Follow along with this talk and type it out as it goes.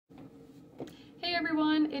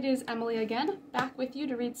everyone, it is Emily again, back with you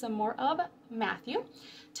to read some more of Matthew.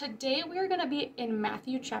 Today we are going to be in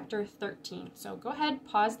Matthew chapter 13, so go ahead,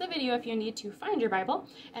 pause the video if you need to find your Bible,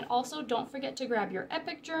 and also don't forget to grab your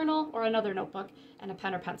Epic Journal or another notebook and a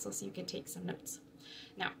pen or pencil so you can take some notes.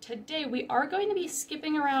 Now today we are going to be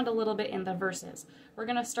skipping around a little bit in the verses. We're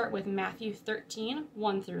going to start with Matthew 13,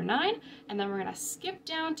 1 through 9, and then we're going to skip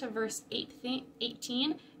down to verse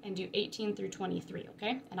 18 and do 18 through 23,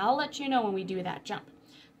 okay? And I'll let you know when we do that jump.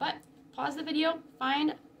 But pause the video,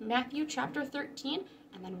 find Matthew chapter 13,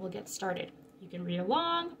 and then we'll get started. You can read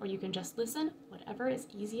along, or you can just listen, whatever is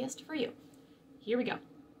easiest for you. Here we go.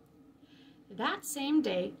 That same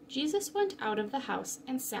day, Jesus went out of the house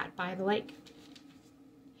and sat by the lake.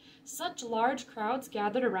 Such large crowds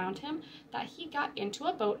gathered around him that he got into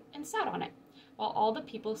a boat and sat on it, while all the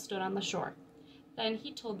people stood on the shore. Then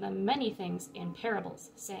he told them many things in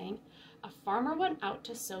parables, saying, "A farmer went out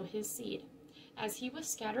to sow his seed. As he was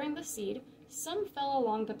scattering the seed, some fell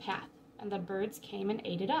along the path, and the birds came and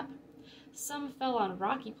ate it up. Some fell on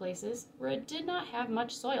rocky places where it did not have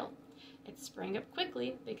much soil. It sprang up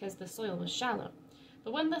quickly because the soil was shallow.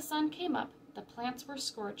 But when the sun came up, the plants were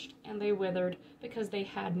scorched, and they withered because they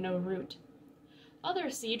had no root. Other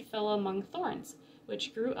seed fell among thorns,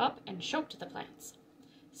 which grew up and choked the plants.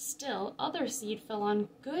 Still, other seed fell on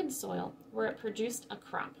good soil, where it produced a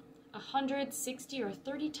crop, 100, 60, or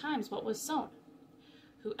 30 times what was sown.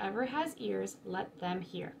 Whoever has ears, let them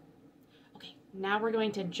hear." Okay, now we're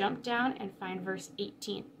going to jump down and find verse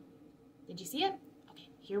 18. Did you see it? Okay,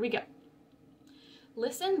 here we go.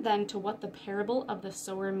 "Listen then to what the parable of the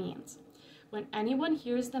sower means. When anyone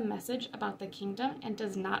hears the message about the kingdom and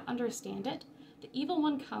does not understand it, the evil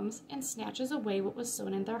one comes and snatches away what was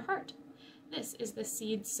sown in their heart. This is the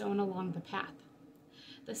seed sown along the path.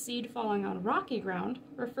 The seed falling on rocky ground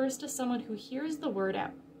refers to someone who hears the word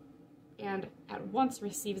out and at once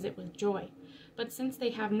receives it with joy. But since they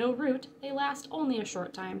have no root, they last only a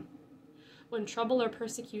short time. When trouble or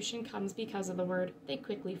persecution comes because of the word, they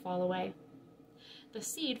quickly fall away. The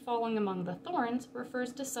seed falling among the thorns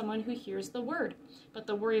refers to someone who hears the word, but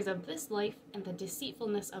the worries of this life and the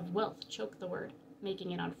deceitfulness of wealth choke the word,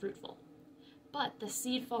 making it unfruitful. But the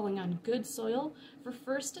seed falling on good soil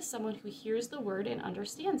refers to someone who hears the word and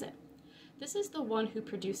understands it. This is the one who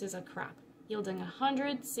produces a crop, yielding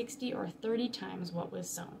 100, 60, or 30 times what was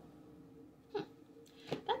sown."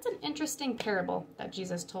 That's an interesting parable that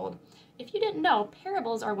Jesus told. If you didn't know,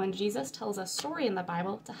 parables are when Jesus tells a story in the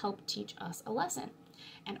Bible to help teach us a lesson.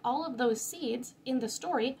 And all of those seeds in the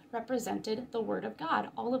story represented the Word of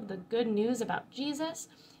God, all of the good news about Jesus,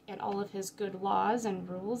 and all of his good laws and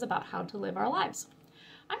rules about how to live our lives.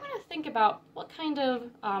 I'm going to think about what kind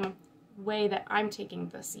of way that I'm taking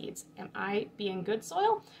the seeds. Am I being good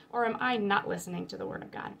soil, or am I not listening to the Word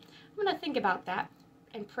of God? I'm going to think about that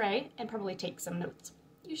and pray and probably take some notes.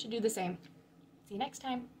 You should do the same. See you next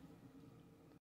time.